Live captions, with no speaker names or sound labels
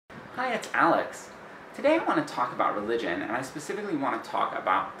Hi, it's Alex. Today I want to talk about religion, and I specifically want to talk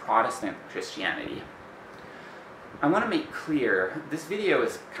about Protestant Christianity. I want to make clear, this video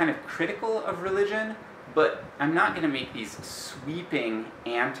is kind of critical of religion, but I'm not going to make these sweeping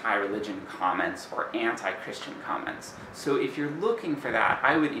anti-religion comments or anti-Christian comments. So if you're looking for that,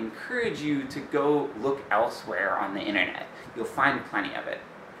 I would encourage you to go look elsewhere on the internet. You'll find plenty of it.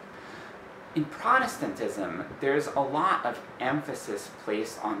 In Protestantism, there's a lot of emphasis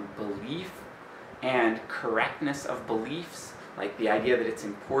placed on belief and correctness of beliefs, like the idea that it's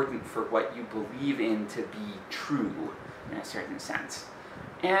important for what you believe in to be true, in a certain sense.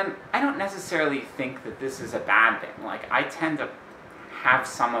 And I don't necessarily think that this is a bad thing. Like, I tend to have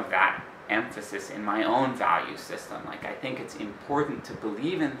some of that emphasis in my own value system. Like, I think it's important to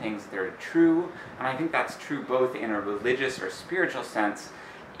believe in things that are true, and I think that's true both in a religious or spiritual sense,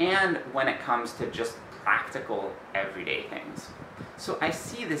 and when it comes to just practical, everyday things. So I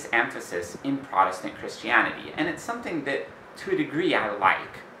see this emphasis in Protestant Christianity, and it's something that, to a degree, I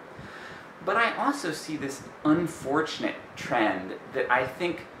like. But I also see this unfortunate trend that I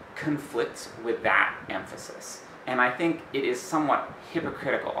think conflicts with that emphasis. And I think it is somewhat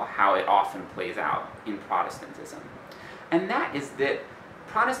hypocritical how it often plays out in Protestantism. And that is that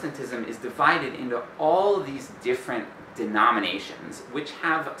Protestantism is divided into all of these different denominations, which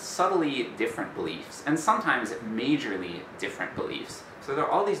have subtly different beliefs, and sometimes majorly different beliefs. So there are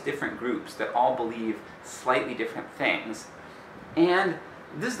all these different groups that all believe slightly different things. And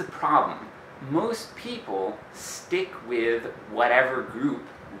this is the problem. Most people stick with whatever group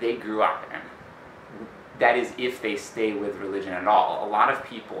they grew up in. That is, if they stay with religion at all. A lot of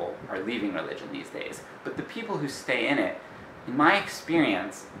people are leaving religion these days, but the people who stay in it, in my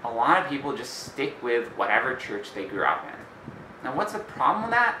experience, a lot of people just stick with whatever church they grew up in. Now, what's the problem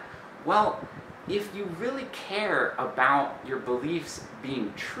with that? Well, if you really care about your beliefs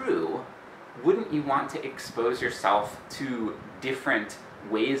being true, wouldn't you want to expose yourself to different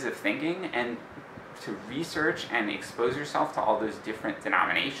ways of thinking and to research and expose yourself to all those different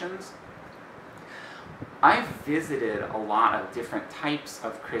denominations? I've visited a lot of different types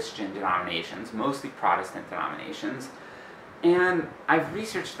of Christian denominations, mostly Protestant denominations, and I've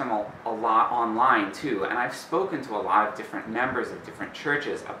researched them a lot online too, and I've spoken to a lot of different members of different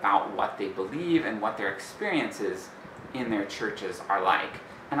churches about what they believe and what their experiences in their churches are like.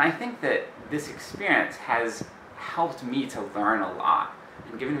 And I think that this experience has helped me to learn a lot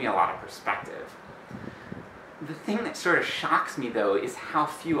and given me a lot of perspective. The thing that sort of shocks me, though, is how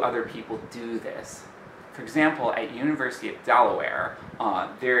few other people do this. For example, at University of Delaware,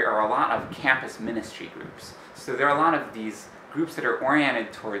 there are a lot of campus ministry groups. So there are a lot of these groups that are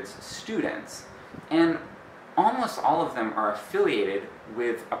oriented towards students, and almost all of them are affiliated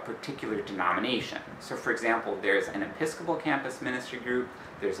with a particular denomination. So for example, there's an Episcopal campus ministry group,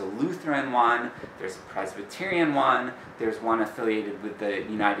 there's a Lutheran one, there's a Presbyterian one, there's one affiliated with the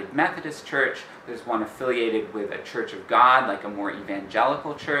United Methodist Church, there's one affiliated with a Church of God, like a more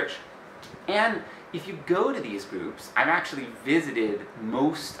evangelical church. And if you go to these groups, I've actually visited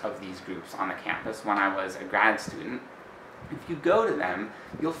most of these groups on the campus when I was a grad student. If you go to them,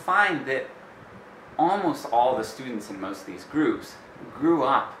 you'll find that almost all the students in most of these groups grew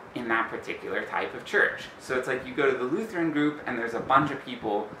up in that particular type of church. So it's like you go to the Lutheran group and there's a bunch of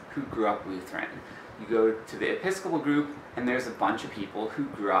people who grew up Lutheran. You go to the Episcopal group and there's a bunch of people who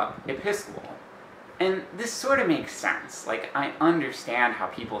grew up Episcopal. And this sort of makes sense. Like, I understand how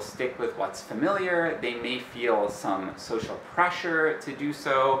people stick with what's familiar. They may feel some social pressure to do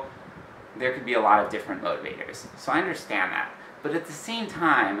so. There could be a lot of different motivators. So I understand that. But at the same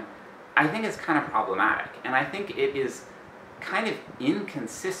time, I think it's kind of problematic. And I think it is kind of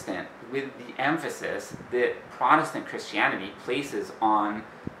inconsistent with the emphasis that Protestant Christianity places on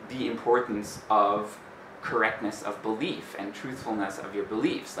the importance of correctness of belief and truthfulness of your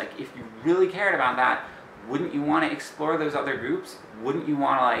beliefs. Like, if you really cared about that, wouldn't you want to explore those other groups? Wouldn't you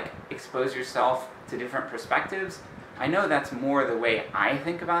want to, like, expose yourself to different perspectives? I know that's more the way I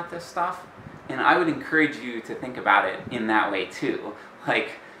think about this stuff, and I would encourage you to think about it in that way too. Like,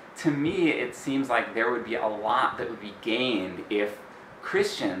 to me, it seems like there would be a lot that would be gained if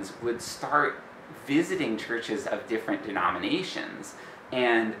Christians would start visiting churches of different denominations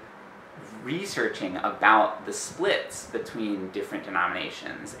and researching about the splits between different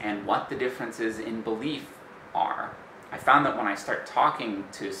denominations and what the differences in belief are. I found that when I start talking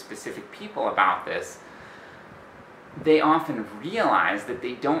to specific people about this, they often realize that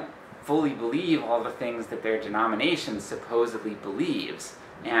they don't fully believe all the things that their denomination supposedly believes,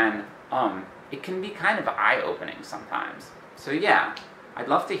 and it can be kind of eye-opening sometimes. So yeah, I'd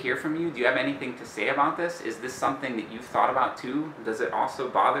love to hear from you. Do you have anything to say about this? Is this something that you've thought about too? Does it also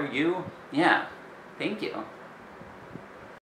bother you? Yeah. Thank you.